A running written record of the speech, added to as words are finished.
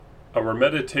Our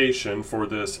meditation for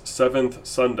this seventh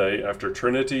Sunday after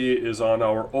Trinity is on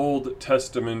our Old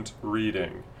Testament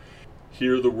reading.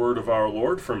 Hear the word of our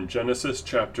Lord from Genesis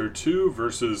chapter 2,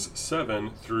 verses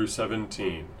 7 through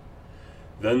 17.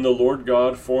 Then the Lord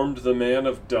God formed the man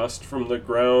of dust from the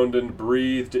ground and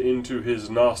breathed into his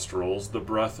nostrils the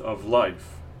breath of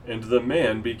life, and the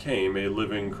man became a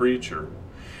living creature.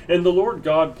 And the Lord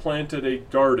God planted a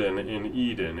garden in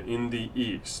Eden in the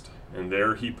east, and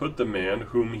there he put the man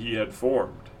whom he had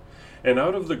formed. And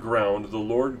out of the ground the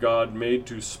Lord God made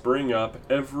to spring up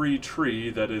every tree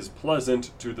that is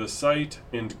pleasant to the sight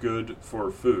and good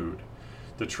for food.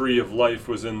 The tree of life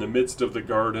was in the midst of the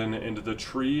garden, and the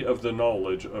tree of the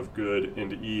knowledge of good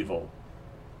and evil.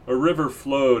 A river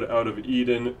flowed out of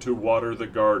Eden to water the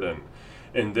garden,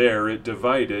 and there it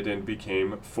divided and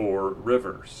became 4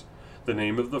 rivers. The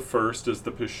name of the first is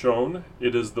the Pishon.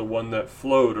 It is the one that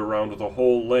flowed around the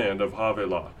whole land of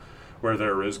Havilah, where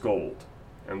there is gold.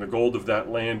 And the gold of that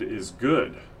land is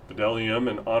good. Bdellium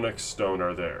and onyx stone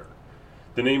are there.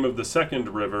 The name of the second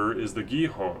river is the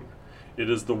Gihon. It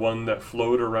is the one that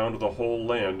flowed around the whole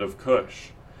land of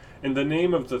Cush. And the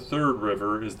name of the third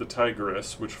river is the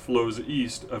Tigris, which flows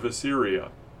east of Assyria.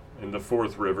 And the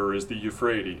fourth river is the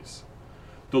Euphrates.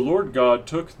 The Lord God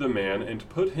took the man and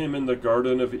put him in the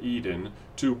Garden of Eden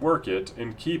to work it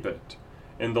and keep it.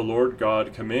 And the Lord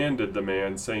God commanded the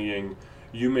man, saying,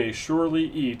 You may surely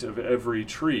eat of every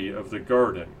tree of the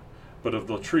garden, but of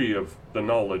the tree of the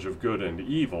knowledge of good and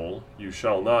evil you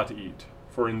shall not eat,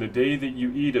 for in the day that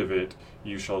you eat of it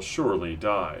you shall surely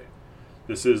die.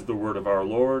 This is the word of our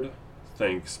Lord.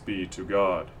 Thanks be to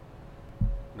God.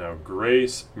 Now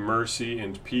grace, mercy,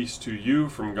 and peace to you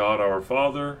from God our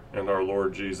Father and our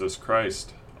Lord Jesus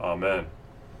Christ. Amen.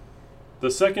 The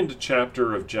second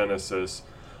chapter of Genesis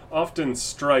often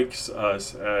strikes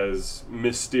us as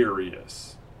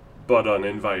mysterious, but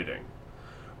uninviting.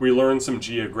 We learn some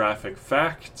geographic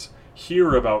facts,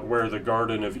 hear about where the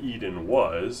Garden of Eden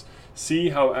was, see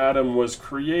how Adam was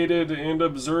created, and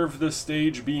observe the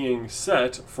stage being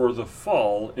set for the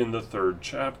fall in the third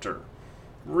chapter.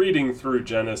 Reading through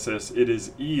Genesis, it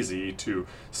is easy to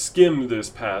skim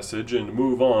this passage and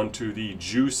move on to the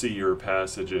juicier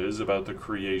passages about the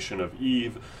creation of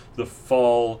Eve, the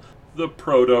fall, the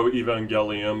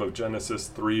proto-evangelium of Genesis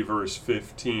 3 verse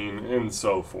 15, and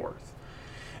so forth.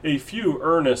 A few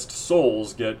earnest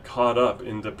souls get caught up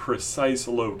in the precise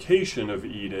location of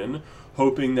Eden,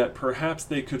 hoping that perhaps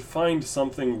they could find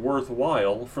something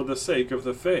worthwhile for the sake of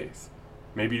the faith.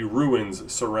 Maybe ruins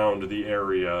surround the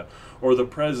area, or the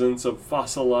presence of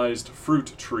fossilized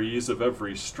fruit trees of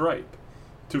every stripe.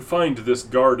 To find this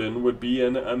garden would be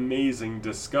an amazing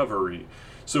discovery,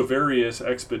 so various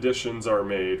expeditions are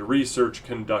made, research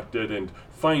conducted, and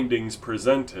findings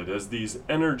presented as these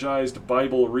energized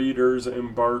Bible readers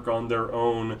embark on their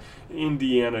own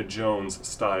Indiana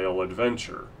Jones-style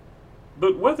adventure.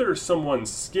 But whether someone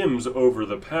skims over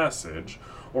the passage,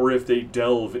 or if they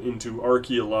delve into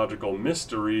archaeological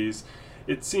mysteries,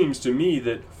 it seems to me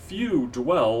that few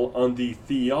dwell on the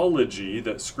theology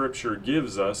that Scripture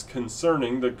gives us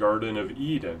concerning the Garden of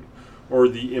Eden, or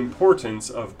the importance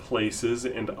of places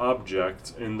and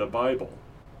objects in the Bible.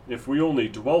 If we only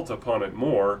dwelt upon it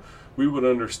more, we would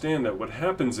understand that what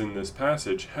happens in this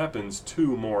passage happens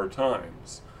 2 more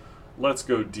times. Let's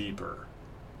go deeper.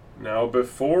 Now,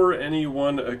 before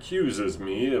anyone accuses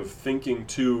me of thinking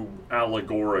too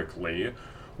allegorically,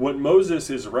 what Moses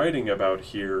is writing about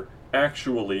here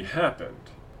actually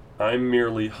happened. I'm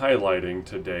merely highlighting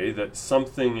today that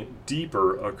something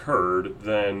deeper occurred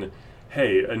than,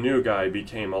 hey, a new guy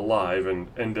became alive and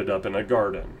ended up in a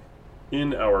garden.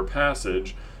 In our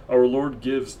passage, our Lord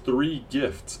gives 3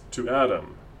 gifts to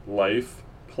Adam: life,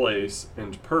 place,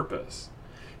 and purpose.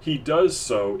 He does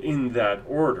so in that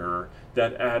order,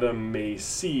 that Adam may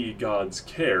see God's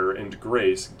care and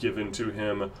grace given to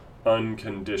him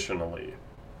unconditionally.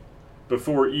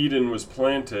 Before Eden was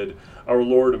planted, our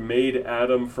Lord made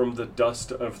Adam from the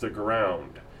dust of the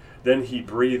ground. Then he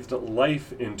breathed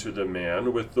life into the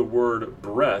man, with the word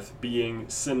breath being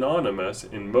synonymous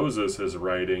in Moses'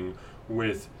 writing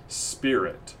with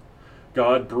spirit.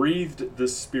 God breathed the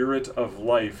spirit of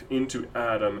life into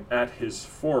Adam at his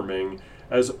forming,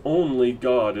 as only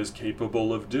God is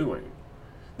capable of doing.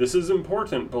 This is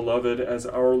important, beloved, as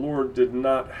our Lord did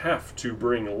not have to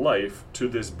bring life to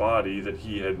this body that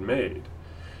he had made.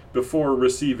 Before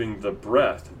receiving the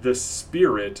breath, the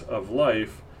spirit of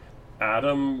life,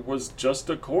 Adam was just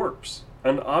a corpse,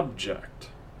 an object.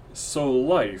 So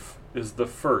life is the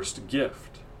first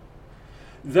gift.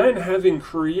 Then, having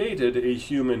created a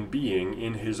human being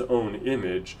in his own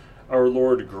image, our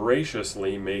Lord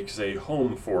graciously makes a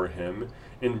home for him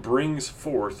and brings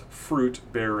forth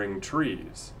fruit-bearing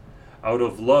trees. Out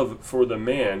of love for the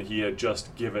man he had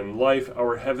just given life,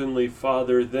 our Heavenly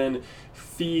Father then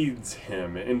feeds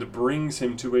him and brings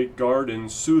him to a garden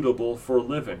suitable for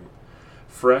living.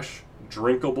 Fresh,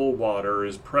 drinkable water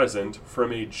is present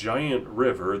from a giant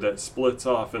river that splits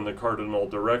off in the cardinal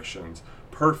directions,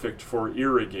 perfect for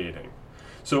irrigating.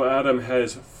 So Adam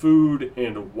has food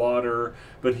and water,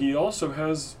 but he also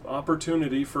has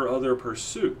opportunity for other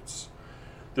pursuits.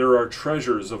 There are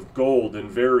treasures of gold and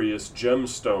various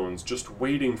gemstones just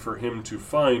waiting for him to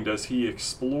find as he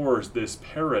explores this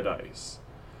paradise.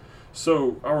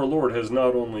 So our Lord has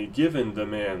not only given the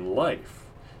man life,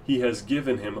 he has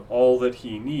given him all that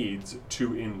he needs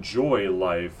to enjoy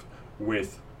life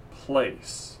with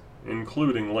place,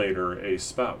 including later a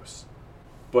spouse.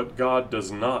 But God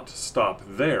does not stop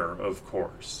there, of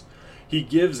course. He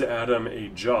gives Adam a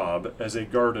job as a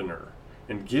gardener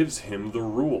and gives him the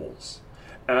rules.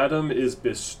 Adam is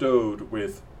bestowed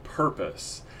with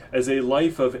purpose, as a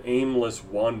life of aimless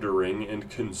wandering and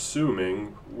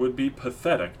consuming would be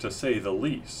pathetic to say the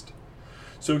least.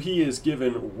 So he is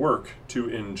given work to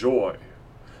enjoy.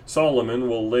 Solomon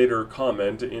will later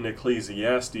comment in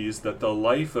Ecclesiastes that the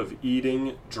life of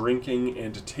eating, drinking,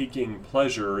 and taking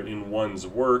pleasure in one's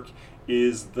work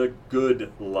is the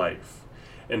good life.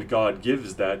 And God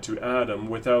gives that to Adam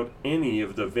without any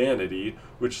of the vanity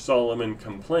which Solomon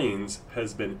complains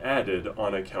has been added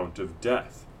on account of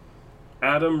death.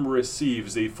 Adam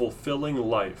receives a fulfilling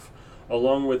life,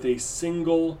 along with a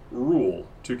single rule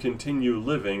to continue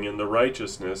living in the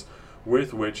righteousness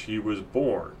with which he was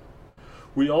born.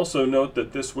 We also note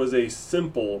that this was a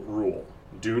simple rule: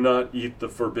 do not eat the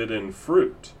forbidden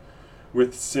fruit.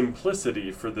 With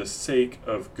simplicity for the sake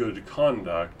of good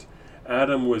conduct,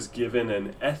 Adam was given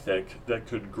an ethic that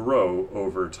could grow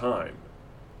over time.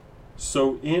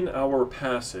 So in our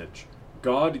passage,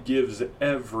 God gives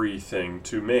everything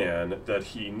to man that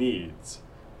he needs: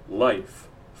 life,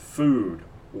 food,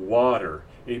 water,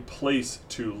 a place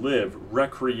to live,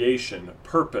 recreation,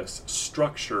 purpose,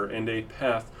 structure, and a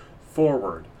path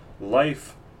forward.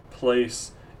 Life,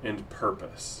 place, and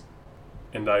purpose.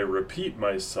 And I repeat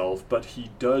myself, but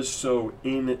he does so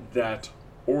in that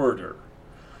order.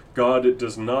 God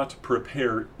does not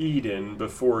prepare Eden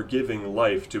before giving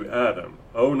life to Adam.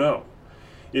 Oh no.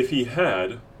 If he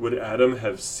had, would Adam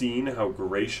have seen how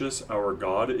gracious our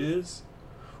God is?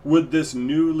 Would this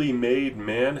newly made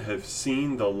man have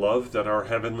seen the love that our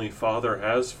Heavenly Father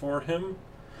has for him?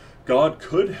 God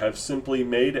could have simply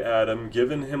made Adam,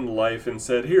 given him life, and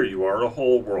said, "Here you are, a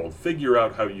whole world. Figure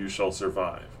out how you shall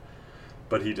survive."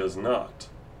 But he does not.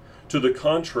 To the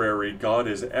contrary, God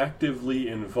is actively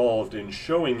involved in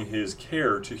showing his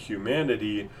care to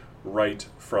humanity right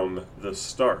from the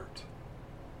start.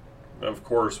 Of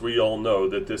course, we all know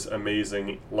that this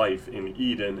amazing life in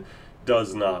Eden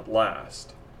does not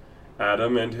last.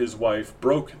 Adam and his wife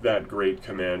broke that great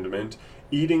commandment,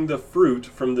 eating the fruit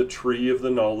from the tree of the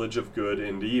knowledge of good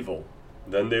and evil.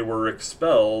 Then they were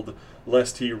expelled,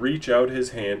 lest he reach out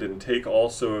his hand and take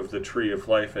also of the tree of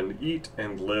life and eat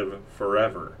and live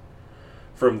forever.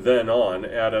 From then on,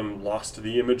 Adam lost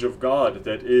the image of God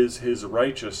that is his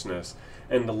righteousness,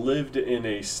 and lived in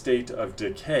a state of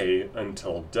decay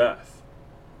until death.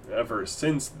 Ever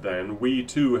since then, we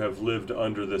too have lived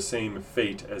under the same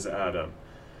fate as Adam.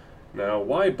 Now,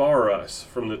 why bar us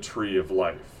from the tree of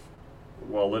life?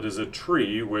 Well, it is a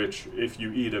tree which, if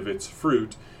you eat of its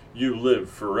fruit, you live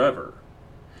forever.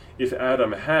 If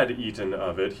Adam had eaten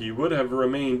of it, he would have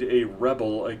remained a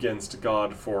rebel against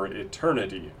God for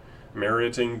eternity,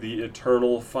 meriting the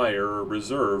eternal fire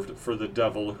reserved for the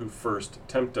devil who first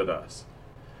tempted us.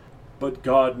 But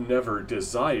God never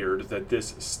desired that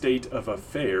this state of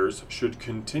affairs should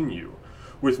continue,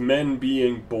 with men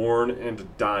being born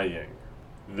and dying,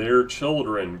 their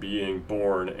children being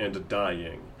born and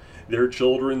dying, their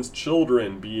children's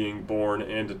children being born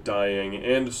and dying,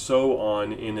 and so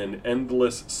on in an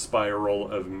endless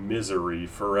spiral of misery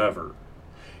forever.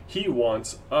 He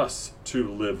wants us to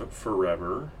live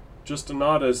forever, just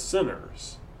not as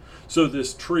sinners. So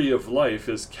this tree of life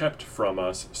is kept from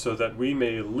us so that we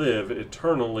may live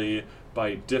eternally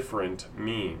by different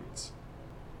means.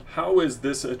 How is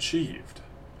this achieved?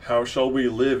 How shall we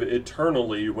live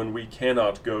eternally when we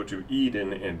cannot go to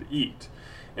Eden and eat,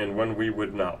 and when we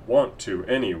would not want to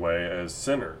anyway as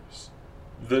sinners?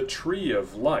 The tree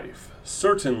of life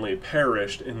certainly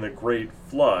perished in the great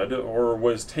flood, or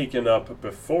was taken up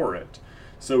before it,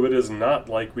 so it is not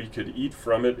like we could eat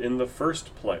from it in the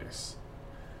first place.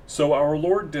 So our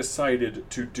Lord decided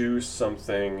to do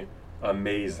something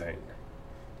amazing.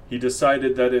 He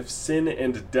decided that if sin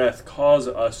and death cause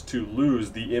us to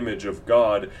lose the image of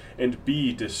God and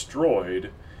be destroyed,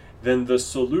 then the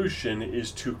solution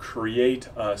is to create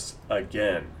us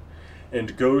again,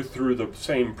 and go through the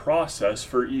same process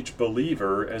for each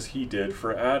believer as he did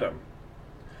for Adam.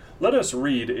 Let us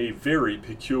read a very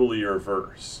peculiar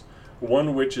verse,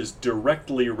 one which is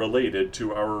directly related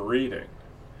to our reading.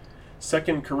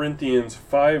 2 Corinthians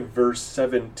 5 verse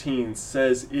 17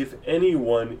 says, "If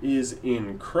anyone is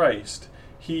in Christ,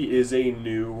 he is a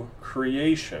new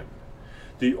creation.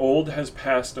 The old has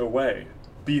passed away.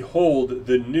 Behold,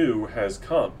 the new has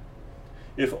come."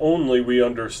 If only we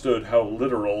understood how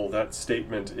literal that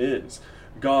statement is.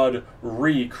 God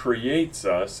recreates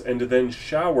us and then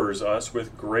showers us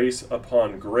with grace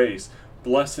upon grace,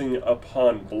 blessing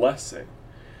upon blessing.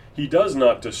 He does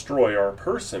not destroy our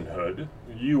personhood.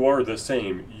 You are the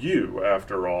same you,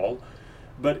 after all.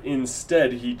 But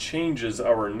instead, he changes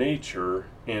our nature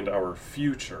and our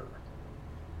future.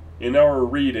 In our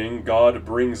reading, God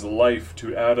brings life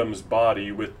to Adam's body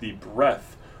with the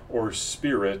breath or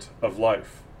spirit of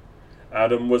life.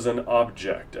 Adam was an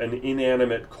object, an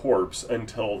inanimate corpse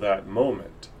until that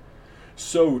moment.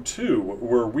 So too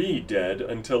were we dead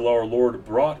until our Lord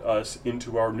brought us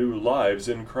into our new lives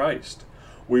in Christ.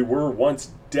 We were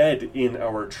once dead in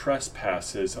our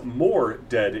trespasses, more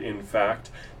dead, in fact,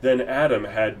 than Adam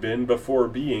had been before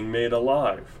being made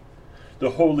alive.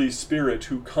 The Holy Spirit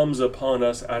who comes upon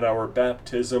us at our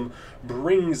baptism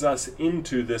brings us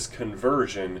into this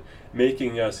conversion,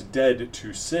 making us dead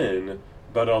to sin,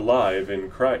 but alive in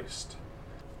Christ.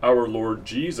 Our Lord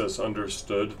Jesus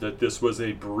understood that this was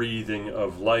a breathing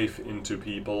of life into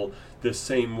people, the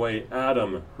same way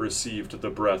Adam received the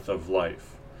breath of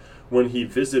life. When he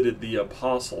visited the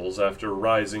apostles after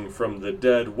rising from the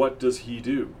dead, what does he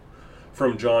do?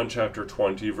 From John chapter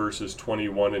 20, verses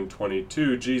 21 and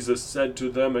 22, Jesus said to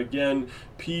them again,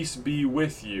 "Peace be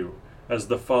with you. As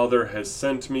the Father has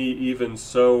sent me, even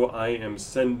so I am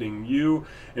sending you."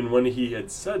 And when he had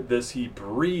said this, he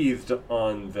breathed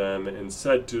on them and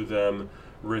said to them,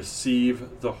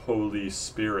 "Receive the Holy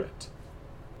Spirit."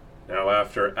 Now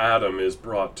after Adam is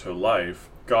brought to life,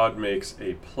 God makes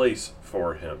a place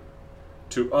for him.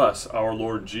 To us, our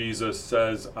Lord Jesus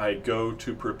says, "I go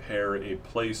to prepare a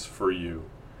place for you."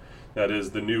 That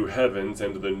is the new heavens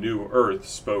and the new earth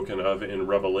spoken of in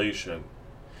Revelation.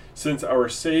 Since our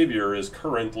Savior is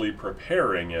currently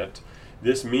preparing it,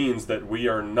 this means that we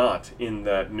are not in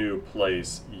that new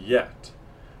place yet,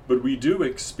 but we do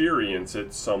experience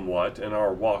it somewhat in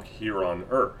our walk here on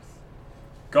earth.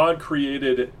 God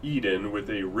created Eden with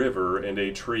a river and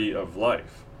a tree of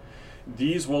life.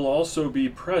 These will also be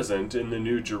present in the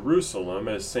New Jerusalem,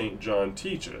 as St. John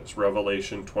teaches,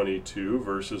 Revelation 22,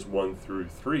 verses 1 through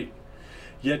 3.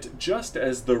 Yet just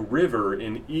as the river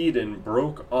in Eden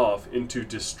broke off into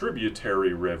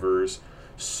distributary rivers,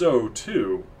 so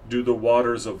too do the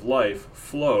waters of life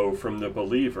flow from the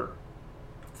believer.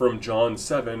 From John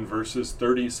 7, verses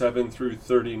 37 through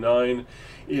 39,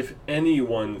 "If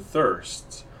anyone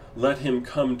thirsts, let him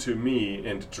come to me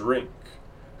and drink.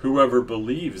 Whoever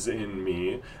believes in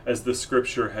me, as the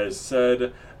scripture has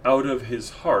said, out of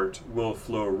his heart will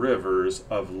flow rivers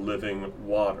of living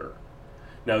water."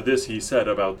 Now this he said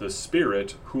about the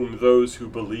Spirit, whom those who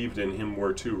believed in him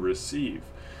were to receive.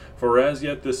 For as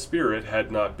yet the Spirit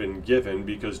had not been given,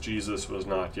 because Jesus was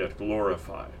not yet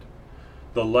glorified.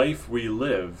 The life we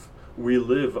live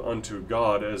unto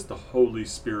God as the Holy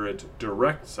Spirit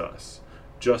directs us,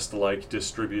 just like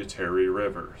distributary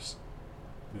rivers.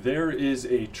 There is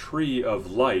a tree of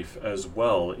life as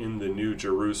well in the New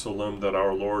Jerusalem that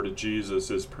our Lord Jesus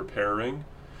is preparing.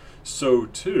 So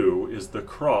too is the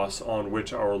cross on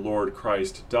which our Lord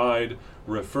Christ died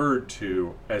referred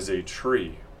to as a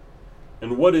tree.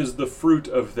 And what is the fruit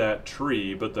of that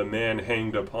tree but the man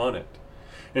hanged upon it?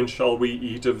 And shall we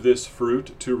eat of this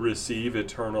fruit to receive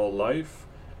eternal life?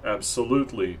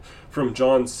 Absolutely. From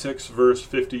John 6, verse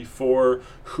 54,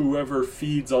 "Whoever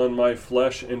feeds on my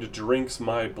flesh and drinks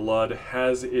my blood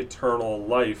has eternal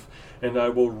life, and I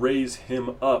will raise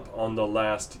him up on the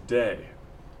last day."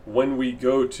 When we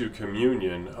go to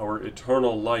communion, our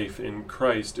eternal life in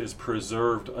Christ is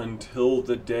preserved until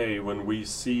the day when we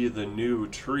see the new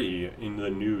tree in the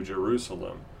New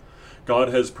Jerusalem. God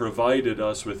has provided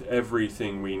us with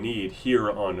everything we need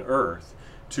here on earth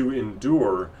to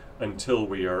endure until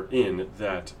we are in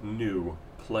that new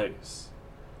place.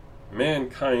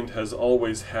 Mankind has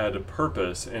always had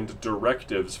purpose and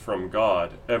directives from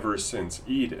God ever since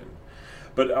Eden,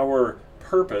 but our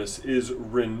purpose is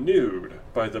renewed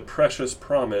by the precious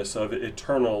promise of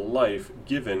eternal life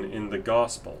given in the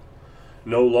gospel.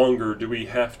 No longer do we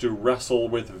have to wrestle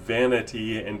with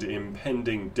vanity and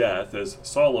impending death as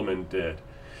Solomon did,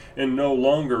 and no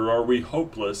longer are we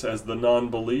hopeless as the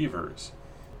non-believers.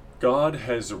 God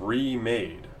has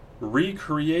recreated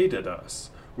us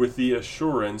with the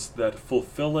assurance that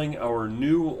fulfilling our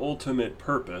new ultimate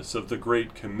purpose of the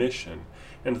Great Commission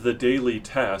and the daily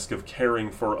task of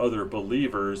caring for other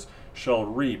believers shall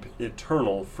reap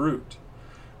eternal fruit.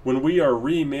 When we are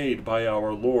remade by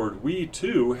our Lord, we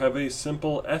too have a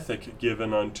simple ethic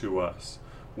given unto us,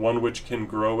 one which can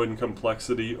grow in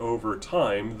complexity over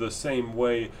time the same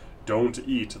way "don't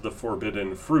eat the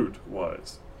forbidden fruit"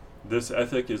 was. This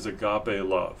ethic is agape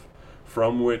love,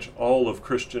 from which all of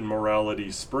Christian morality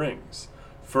springs.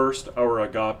 First our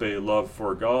agape love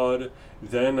for God,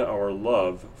 then our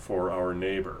love for our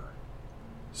neighbor.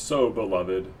 So,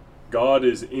 beloved, God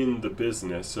is in the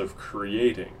business of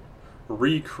creating,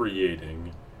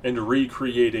 recreating, and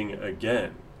recreating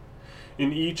again.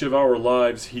 In each of our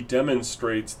lives, he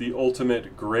demonstrates the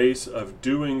ultimate grace of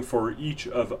doing for each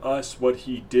of us what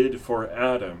he did for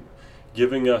Adam,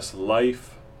 giving us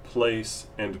life, place,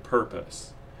 and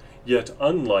purpose. Yet,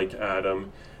 unlike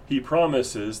Adam, he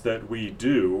promises that we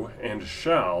do and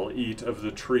shall eat of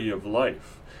the tree of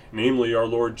life, namely our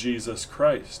Lord Jesus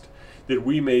Christ, that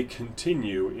we may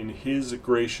continue in his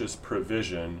gracious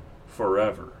provision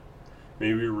forever.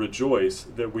 May we rejoice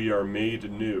that we are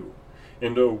made new,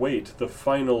 and await the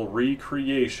final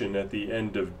recreation at the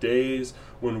end of days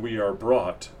when we are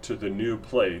brought to the new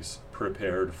place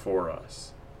prepared for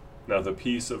us. Now the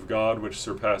peace of God, which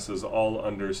surpasses all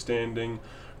understanding,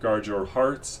 guard your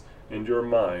hearts and your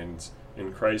minds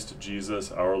in Christ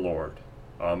Jesus our Lord.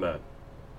 Amen.